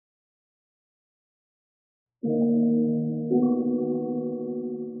Simple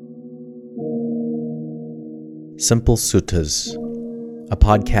Suttas, a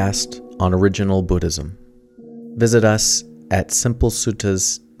podcast on original Buddhism. Visit us at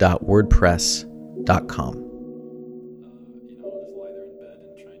simplesuttas.wordpress.com. I'll just lie there in bed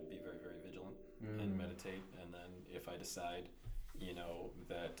and try and be very, very vigilant and meditate. And then if I decide,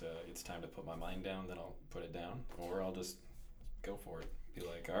 that it's time to put my mind down, then I'll put it down, or I'll just go for it. Be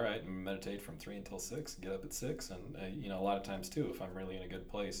like, all right, meditate from 3 until 6, get up at 6. And, a lot of times too, if I'm really in a good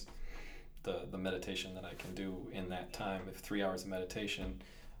place, the meditation that I can do in that time, if 3 hours of meditation,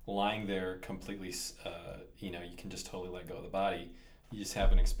 lying there completely, you can just totally let go of the body. You just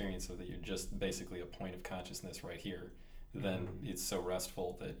have an experience of that you're just basically a point of consciousness right here. Then it's so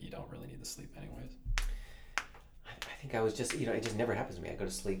restful that you don't really need to sleep anyways. I think I was just, it just never happens to me. I go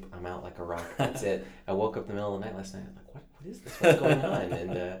to sleep, I'm out like a rock. That's it. I woke up in the middle of the night last night. I'm like, what is this? What's going on?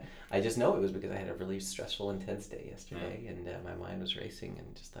 And I just know it was because I had a really stressful, intense day yesterday, and my mind was racing,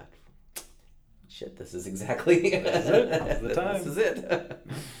 and just thought, shit, this is exactly This is it. This is the time. This is it.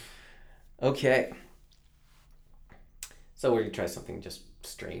 Okay. So we're going to try something just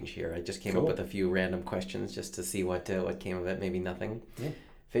strange here. I just came up with a few random questions just to see what came of it. Maybe nothing. Yeah.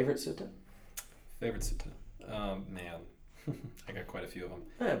 Favorite sutta? Favorite sutta? Man, I got quite a few of them.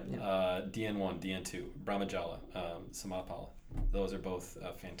 Yeah. DN1, DN2, Brahmajala, Samappala. Those are both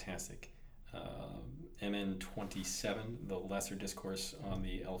fantastic. MN27, the Lesser Discourse on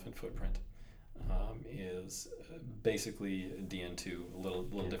the Elephant Footprint, is basically DN2, a little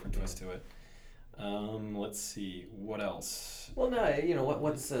different twist to it. Let's see, what else? Well, no,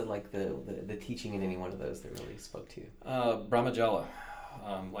 what's like the teaching in any one of those that really spoke to you? Brahmajala,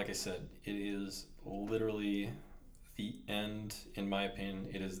 like I said, it is literally the end, in my opinion,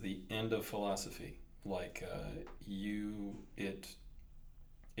 it is the end of philosophy. Like, it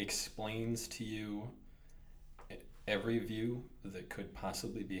explains to you every view that could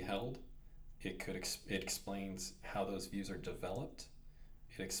possibly be held. It explains how those views are developed.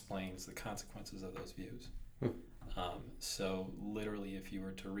 It explains the consequences of those views. So literally, if you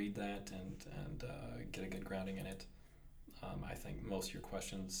were to read that and get a good grounding in it, I think most of your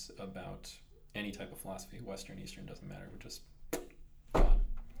questions about any type of philosophy, Western, Eastern, doesn't matter, would just gone.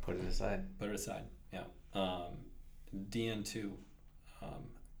 Put it aside. Yeah. DN2,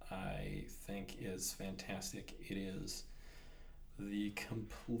 I think is fantastic. It is the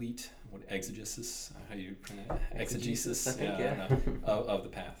complete exegesis, how do you pronounce it? Exegesis, I think, of the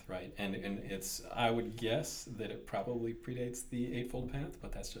path, right? And it's, I would guess that it probably predates the Eightfold Path,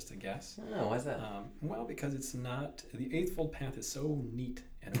 but that's just a guess. Oh, why is that? Well, because it's not, the Eightfold Path is so neat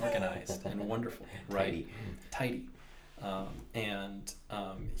and organized and wonderful, right? Tidy. And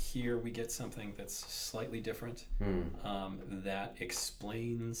here we get something that's slightly different, that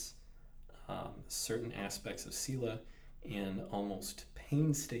explains certain aspects of Sila in almost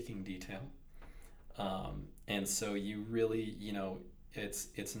painstaking detail, and so you really,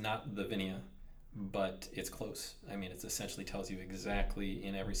 it's not the Vinaya, but it's close. I mean, it essentially tells you exactly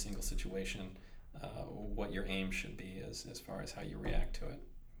in every single situation what your aim should be as far as how you react to it.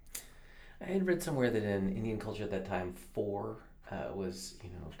 I had read somewhere that in Indian culture at that time, 4 was,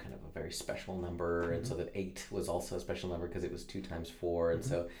 kind of a very special number, and so that 8 was also a special number because it was 2 times 4, and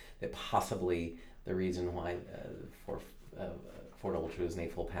so that possibly the reason why Four Noble Truths and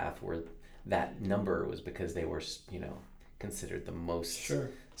Eightfold Path were that number was because they were, considered the most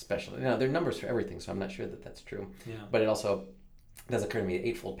special. Now, there are numbers for everything, so I'm not sure that that's true. Yeah. But it also does occur to me that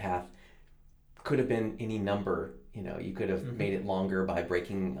Eightfold Path could have been any number. You could have made it longer by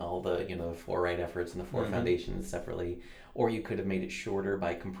breaking all the, the 4 right efforts and the 4 foundations separately, or you could have made it shorter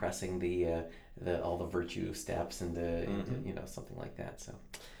by compressing the all the virtue steps into something like that. So,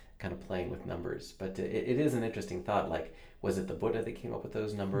 kind of playing with numbers, but it is an interesting thought. Like, was it the Buddha that came up with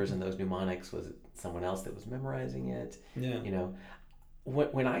those numbers and those mnemonics? Was it someone else that was memorizing it? Yeah.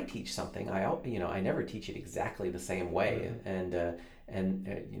 When I teach something, I never teach it exactly the same way, and to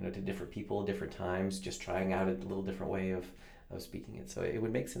different people, different times, just trying out a little different way of speaking it. So it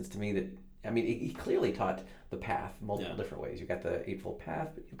would make sense to me that, he clearly taught the path multiple different ways. You've got the Eightfold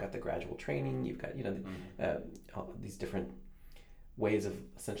Path, but you've got the gradual training. You've got all these different ways of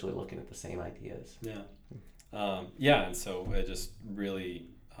essentially looking at the same ideas. And so I just really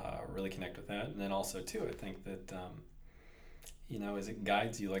connect with that. And then also too, I think that as it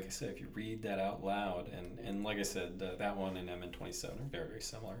guides you, like I said, if you read that out loud, and like I said, that one and MN27 are very, very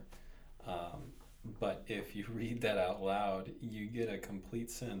similar. But if you read that out loud, you get a complete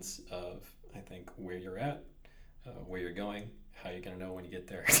sense of, I think, where you're at, where you're going, how you're going to know when you get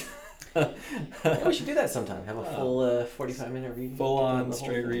there. Yeah, we should do that sometime. Have a full 45-minute reading. Full on the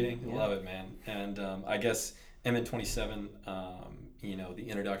straight reading. Yeah. Love it, man. And I guess MN27, the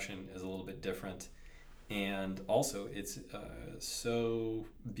introduction is a little bit different. And also, it's so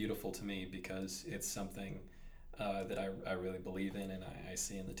beautiful to me because it's something that I really believe in and I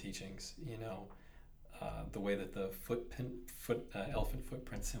see in the teachings. The way that the elephant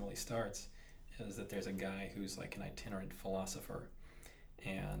footprint simile starts is that there's a guy who's like an itinerant philosopher,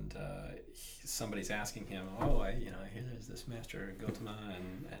 and somebody's asking him, here there's this Master Gotama,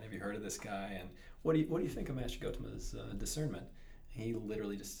 and have you heard of this guy? And what do you think of Master Gotama's discernment? He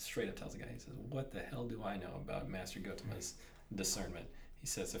literally just straight up tells the guy, he says, what the hell do I know about Master Gotama's discernment? He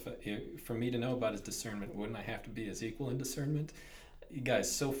says, if for me to know about his discernment, wouldn't I have to be his equal in discernment? You guys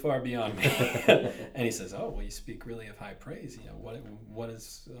so far beyond me. And he says, you speak really of high praise. What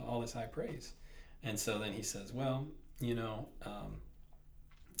is all this high praise? And so then he says,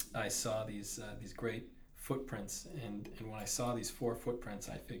 I saw these great footprints, and when I saw these 4 footprints,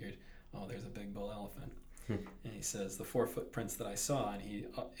 I figured, there's a big bull elephant. And he says the 4 footprints that I saw, and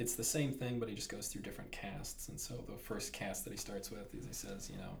it's the same thing, but he just goes through different castes. And so the first caste that he starts with is, he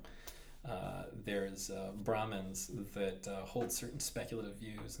says, there's Brahmins that hold certain speculative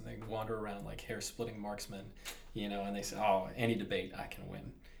views, and they wander around like hair-splitting marksmen, and they say, any debate I can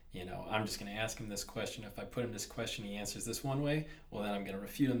win. I'm just going to ask him this question. If I put him this question, he answers this one way, well, then I'm going to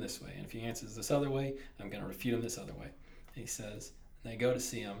refute him this way. And if he answers this other way, I'm going to refute him this other way. And he says, and they go to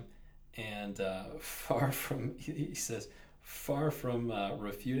see him, and far from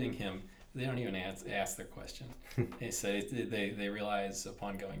refuting him, they don't even ask their question. They say they realize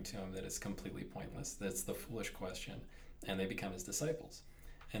upon going to him that it's completely pointless. That's the foolish question, and they become his disciples.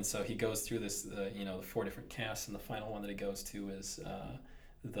 And so he goes through this, the 4 different castes, and the final one that he goes to is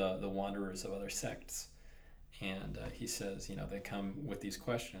the wanderers of other sects. And he says, they come with these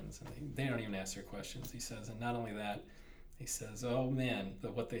questions, and they don't even ask their questions. He says, and not only that, he says,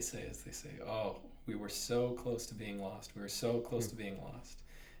 what they say is, we were so close to being lost. We were so close to being lost.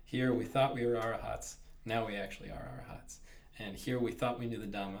 Here we thought we were arahats. Now we actually are arahats. And here we thought we knew the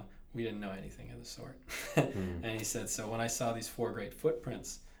Dhamma. We didn't know anything of the sort. And he said, so when I saw these 4 great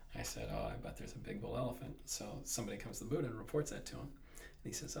footprints, I said, I bet there's a big bull elephant. So somebody comes to the Buddha and reports that to him.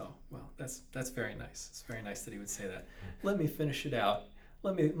 And he says, that's very nice. It's very nice that he would say that. Let me finish it out.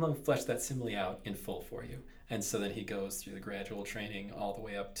 Let me flesh that simile out in full for you. And so then he goes through the gradual training all the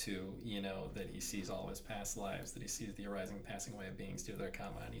way up to, that he sees all of his past lives, that he sees the arising and passing away of beings due to their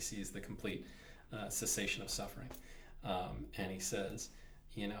karma, and he sees the complete cessation of suffering. And he says,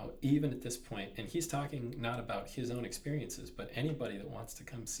 even at this point, and he's talking not about his own experiences, but anybody that wants to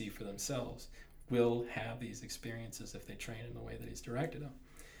come see for themselves will have these experiences if they train in the way that he's directed them.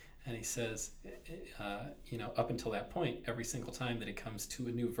 And he says, up until that point, every single time that he comes to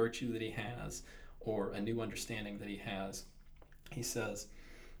a new virtue that he has or a new understanding that he has, he says,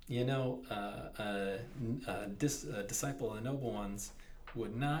 a disciple of the noble ones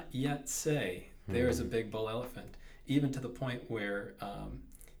would not yet say, there's a big bull elephant, even to the point where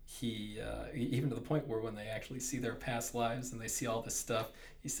when they actually see their past lives and they see all this stuff,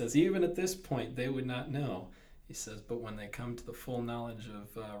 he says, even at this point, they would not know. He says, but when they come to the full knowledge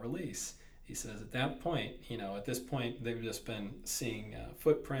of release, he says, at that point, at this point, they've just been seeing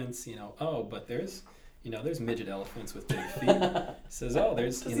footprints, but there's midget elephants with big feet. He says,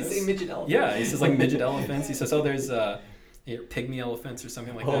 there's... Does he say midget elephants? Yeah, he says, like, midget elephants. He says, there's pygmy elephants or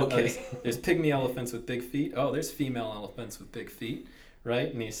something like that. Okay. There's pygmy elephants with big feet. There's female elephants with big feet.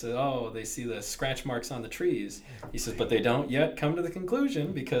 Right? And he said, they see the scratch marks on the trees. He says, but they don't yet come to the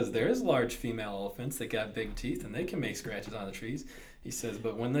conclusion because there's large female elephants that got big teeth and they can make scratches on the trees. He says,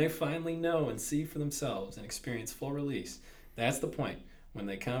 but when they finally know and see for themselves and experience full release, that's the point. When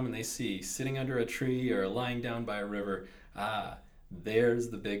they come and they see sitting under a tree or lying down by a river, there's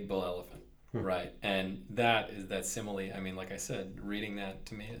the big bull elephant. Right, and that simile. I mean, like I said, reading that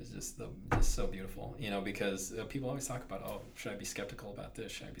to me is just so beautiful. Because people always talk about, should I be skeptical about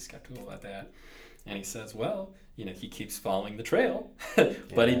this? Should I be skeptical about that? And he says, he keeps following the trail,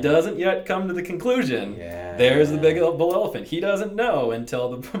 but he doesn't yet come to the conclusion. Yeah. There's the big bull elephant. He doesn't know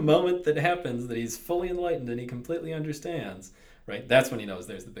until the moment that happens that he's fully enlightened and he completely understands. Right, that's when he knows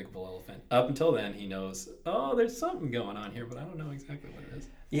there's the big bull elephant. Up until then, he knows, there's something going on here, but I don't know exactly what it is.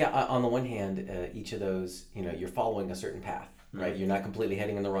 Yeah, on the one hand, each of those, you're following a certain path, right? You're not completely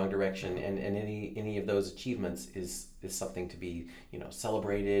heading in the wrong direction, and any of those achievements is something to be,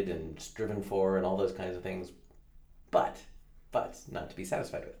 celebrated and striven for and all those kinds of things, but not to be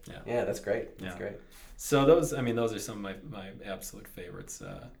satisfied with. Yeah, that's great. That's great. So those are some of my absolute favorites,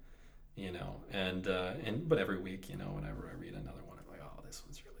 but every week, whenever I read another one, I'm like, this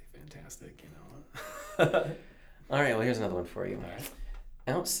one's really fantastic, All right, well, here's another one for you. All right.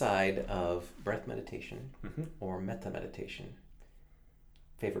 Outside of breath meditation Mm-hmm. or metta meditation,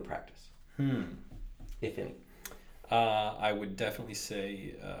 favorite practice, if any? I would definitely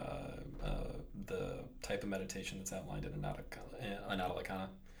say the type of meditation that's outlined in Anatta Lakkhana.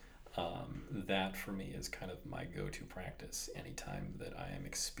 That for me is kind of my go-to practice anytime that I am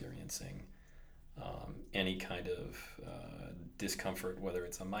experiencing any kind of discomfort, whether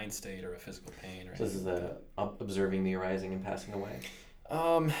it's a mind state or a physical pain. Or So this is the observing the arising and passing away?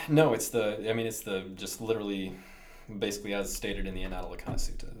 No, it's the just literally, basically as stated in the Anatta Lakkhana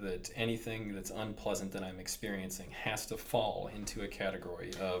Sutta, that anything that's unpleasant that I'm experiencing has to fall into a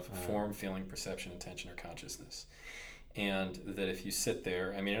category of form, feeling, perception, intention, or consciousness. And that if you sit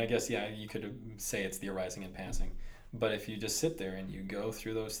there, and I guess, you could say it's the arising and passing, but if you just sit there and you go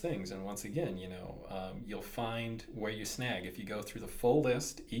through those things, and once again, you'll find where you snag. If you go through the full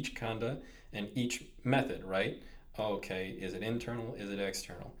list, each khandha and each method, right? Okay, is it internal? Is it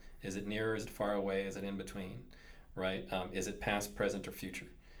external? Is it near? Is it far away? Is it in between? Right? Is it past, present, or future?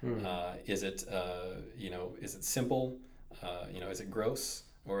 Is it is it simple? Is it gross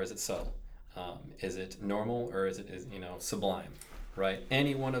or is it subtle? Is it normal or is it sublime? Right?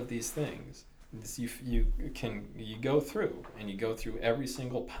 Any one of these things, you go through, and you go through every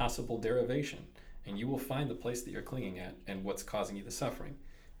single possible derivation, and you will find the place that you're clinging at and what's causing you the suffering.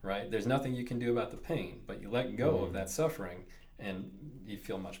 Right? There's nothing you can do about the pain, but you let go of that suffering, and you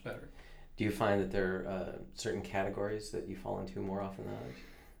feel much better. Do you find that there are certain categories that you fall into more often than others?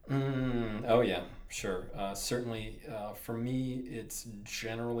 Oh yeah, sure. Certainly, for me, it's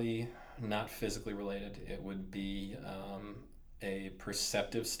generally not physically related. It would be a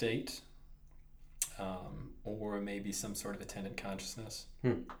perceptive state, or maybe some sort of attendant consciousness.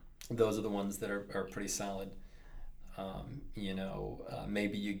 Those are the ones that are pretty solid.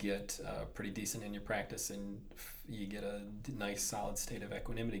 Maybe you get pretty decent in your practice, and you get a nice solid state of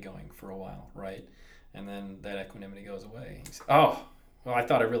equanimity going for a while, right? And then that equanimity goes away. You say, oh, well, I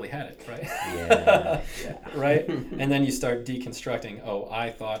thought I really had it, right? Yeah. Right? And then you start deconstructing, oh, I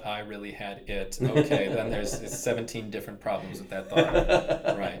thought I really had it. Okay, then there's 17 different problems with that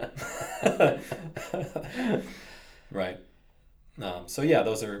thought. Right. Right. So yeah,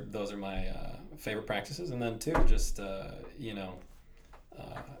 those are my favorite practices, and then too, just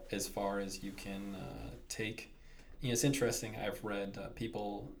as far as you can take, it's interesting. I've read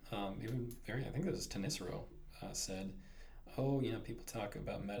people, even I think this is Thanissaro, said, people talk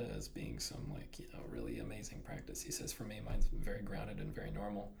about metta as being some really amazing practice. He says, for me, mine's very grounded and very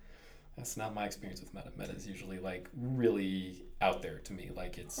normal. That's not my experience with metta. Metta is usually really out there to me.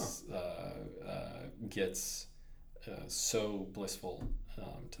 It's gets so blissful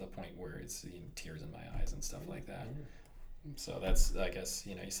to the point where it's tears in my eyes and stuff like that. So that's, I guess,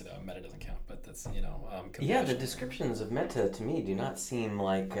 you said metta doesn't count, but that's, yeah, the descriptions of metta to me do not seem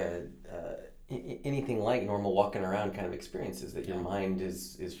like anything like normal walking around kind of experiences, that your mind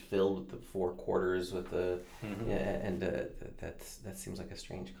is filled with the four quarters with the that seems like a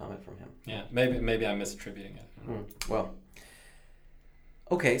strange comment from him. Yeah, maybe I'm misattributing it. Well,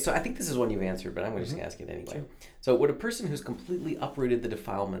 okay, so I think this is one you've answered, but I'm going to just ask it anyway. Sure. So would a person who's completely uprooted the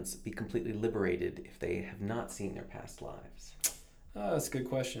defilements be completely liberated if they have not seen their past lives? That's a good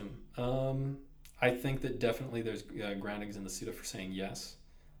question. I think that definitely there's groundings in the Sutta for saying yes.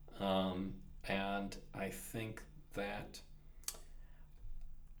 And I think that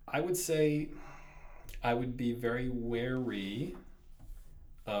I would say I would be very wary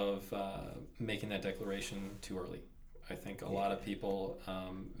of making that declaration too early. I think a lot of people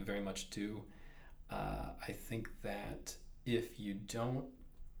very much do. I think that if you don't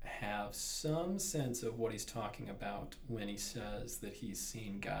have some sense of what he's talking about when he says that he's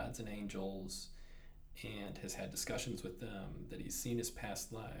seen gods and angels and has had discussions with them, that he's seen his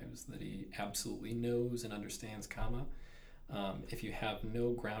past lives, that he absolutely knows and understands Kama, if you have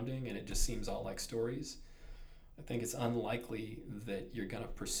no grounding and it just seems all like stories, I think it's unlikely that you're going to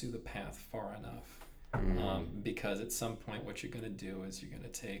pursue the path far enough. Because at some point what you're going to do is you're going to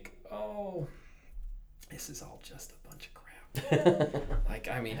take, this is all just a bunch of crap.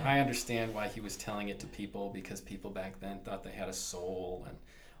 I understand why he was telling it to people, because people back then thought they had a soul, and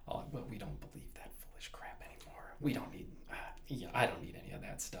but we don't believe that foolish crap anymore. We don't need, I don't need any of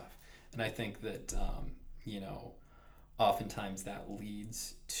that stuff. And I think that, oftentimes that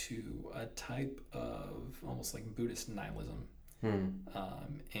leads to a type of almost like Buddhist nihilism, and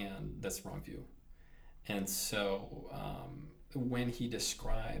that's the wrong view. And so when he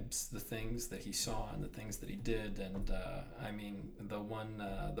describes the things that he saw and the things that he did, and the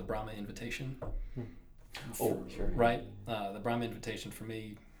Brahma invitation, sure. right? The Brahma invitation for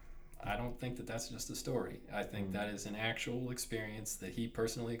me, I don't think that that's just a story. I think that is an actual experience that he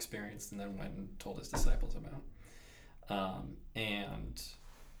personally experienced and then went and told his disciples about. And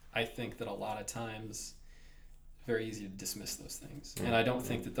I think that a lot of times very easy to dismiss those things. And I don't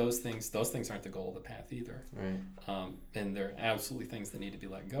think that those things aren't the goal of the path either. Right. And they're absolutely things that need to be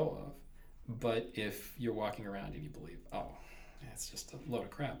let go of. But if you're walking around and you believe, oh, it's just a load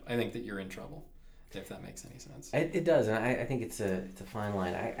of crap, I think that you're in trouble, if that makes any sense. It does, and I think it's a fine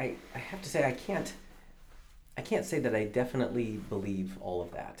line. I have to say I can't say that I definitely believe all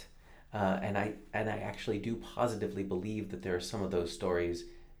of that, and I actually do positively believe that there are some of those stories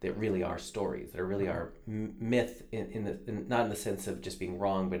that really are stories, that really are myth in not in the sense of just being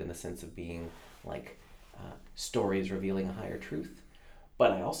wrong, but in the sense of being like stories revealing a higher truth.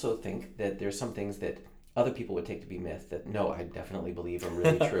 But I also think that there's some things that other people would take to be myth that no, I definitely believe are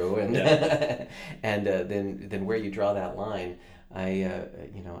really true, and and then where you draw that line, I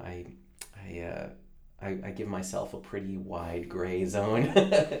give myself a pretty wide gray zone,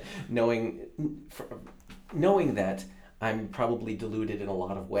 knowing that I'm probably deluded in a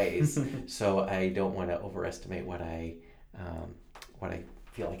lot of ways, so I don't want to overestimate what I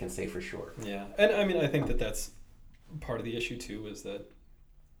feel I can say for sure. Yeah, and I mean I think that that's part of the issue too, is that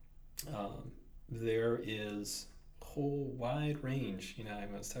there is a whole wide range, I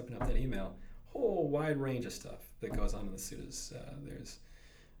was typing up that email, whole wide range of stuff that goes on in the suttas. There's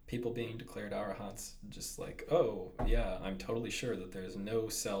people being declared arahants, just like, oh yeah, I'm totally sure that there's no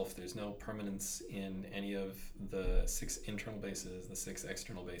self, there's no permanence in any of the 6 internal bases, the 6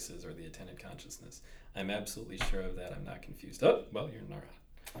 external bases, or the attended consciousness. I'm absolutely sure of that. I'm not confused. Oh, well, you're an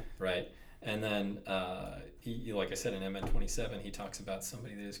arahant, right? And then, he, like I said, in MN 27, he talks about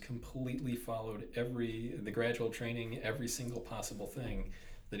somebody that has completely followed the gradual training, every single possible thing,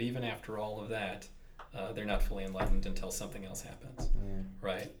 that even after all of that, they're not fully enlightened until something else happens,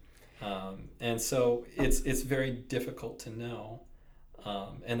 right? And so it's very difficult to know.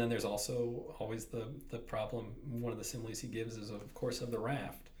 And then there's also always the problem. One of the similes he gives is, of course, of the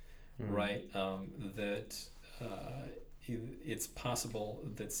raft, right? That it's possible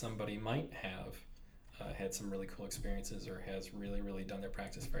that somebody might have had some really cool experiences or has really, really done their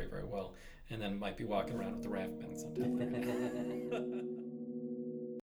practice very, very well, and then might be walking around with the raft bent sometime later.